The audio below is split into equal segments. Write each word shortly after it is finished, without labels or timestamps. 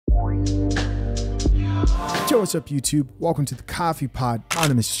Yo, what's up, YouTube? Welcome to the Coffee Pod. My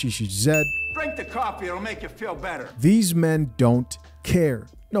name is Shishu Zed. Drink the coffee, it'll make you feel better. These men don't care.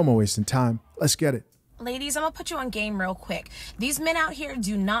 No more wasting time. Let's get it. Ladies, I'm gonna put you on game real quick. These men out here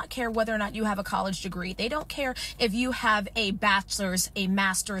do not care whether or not you have a college degree. They don't care if you have a bachelor's, a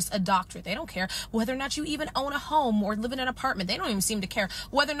master's, a doctorate. They don't care whether or not you even own a home or live in an apartment. They don't even seem to care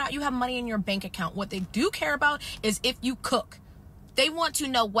whether or not you have money in your bank account. What they do care about is if you cook. They want to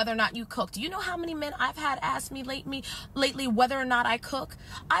know whether or not you cook. Do you know how many men I've had ask me lately whether or not I cook?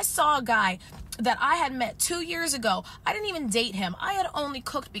 I saw a guy that I had met 2 years ago. I didn't even date him. I had only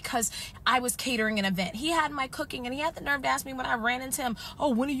cooked because I was catering an event. He had my cooking, and he had the nerve to ask me when I ran into him, oh,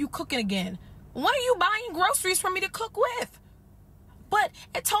 when are you cooking again? When are you buying groceries for me to cook with? But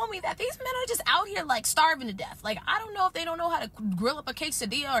it told me that these men are just out here like starving to death. Like, I don't know if they don't know how to grill up a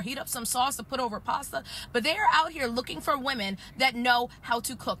quesadilla or heat up some sauce to put over pasta, but they are out here looking for women that know how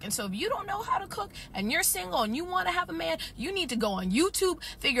to cook. And so if you don't know how to cook and you're single and you want to have a man, you need to go on YouTube,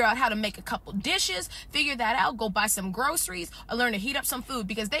 figure out how to make a couple dishes, figure that out, go buy some groceries, or learn to heat up some food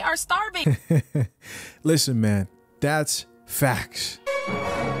because they are starving. Listen, man, that's facts.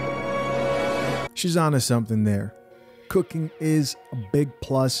 She's onto something there. Cooking is a big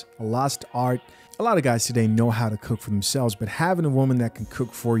plus, a lost art. A lot of guys today know how to cook for themselves, but having a woman that can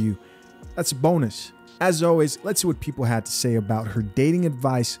cook for you, that's a bonus. As always, let's see what people had to say about her dating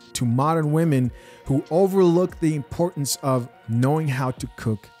advice to modern women who overlook the importance of knowing how to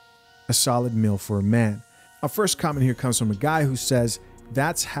cook a solid meal for a man. Our first comment here comes from a guy who says,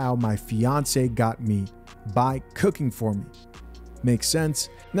 "That's how my fiance got me, by cooking for me." Makes sense.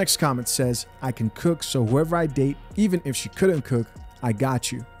 Next comment says, "I can cook, so whoever I date, even if she couldn't cook, I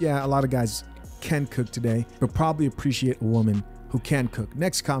got you." Yeah, a lot of guys can cook today, but probably appreciate a woman who can cook.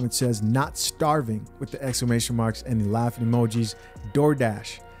 Next comment says, "Not starving," with the exclamation marks and the laughing emojis.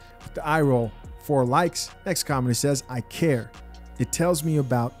 DoorDash with the eye roll, 4 likes. Next comment says, "I care. It tells me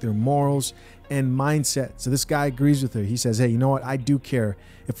about their morals and mindset." So this guy agrees with her. He says, "Hey, you know what? I do care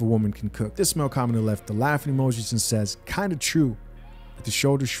if a woman can cook." This male commenter left the laughing emojis and says, "Kind of true," with the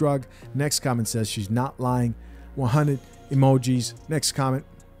shoulder shrug. Next comment says, "She's not lying." 100 emojis. Next comment,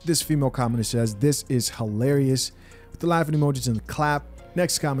 this female commenter says, "This is hilarious," with the laughing emojis and the clap.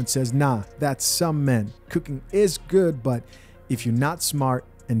 Next comment says, "Nah, that's some men. Cooking is good, but if you're not smart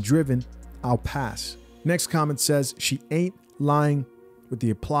and driven, I'll pass." Next comment says, "She ain't lying," with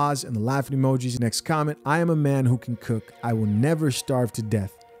the applause and the laughing emojis. Next comment, "I am a man who can cook. I will never starve to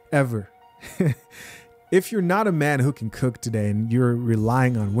death, ever." If you're not a man who can cook today and you're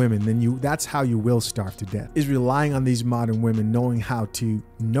relying on women, then that's how you will starve to death, is relying on these modern women knowing how to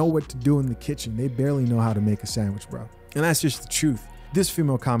know what to do in the kitchen. They barely know how to make a sandwich, bro. And that's just the truth. This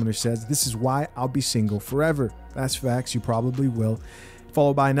female commenter says, "This is why I'll be single forever." That's facts. You probably will.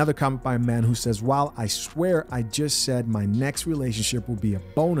 Followed by another comment by a man who says, "While I swear I just said my next relationship will be a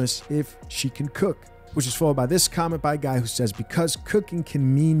bonus if she can cook," which is followed by this comment by a guy who says, "Because cooking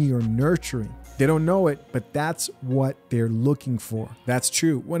can mean you're nurturing." They don't know it, but that's what they're looking for. That's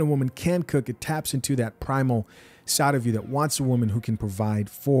true. When a woman can cook, it taps into that primal side of you that wants a woman who can provide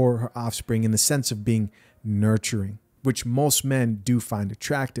for her offspring in the sense of being nurturing, which most men do find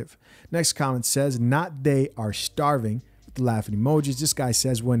attractive. Next comment says, "Not they are starving," with the laughing emojis. This guy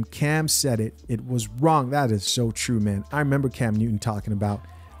says, "When Cam said it, it was wrong." That is so true, man. I remember Cam Newton talking about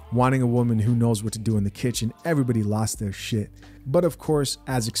wanting a woman who knows what to do in the kitchen. Everybody lost their shit. But of course,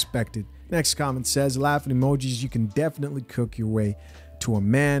 as expected. Next comment says, laughing emojis, "You can definitely cook your way to a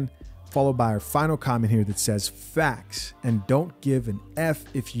man," followed by our final comment here that says, "Facts, and don't give an F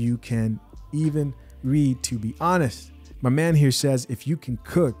if you can even read, to be honest." My man here says, if you can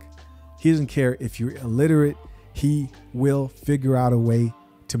cook, he doesn't care if you're illiterate, he will figure out a way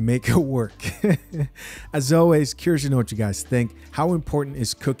to make it work. As always, curious to know what you guys think. How important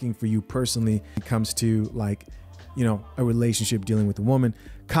is cooking for you personally when it comes to, like, you know, a relationship dealing with a woman?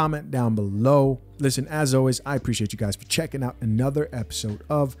 Comment down below. Listen, as always, I appreciate you guys for checking out another episode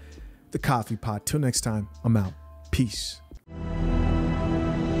of The Coffee Pot. Till next time, I'm out. Peace.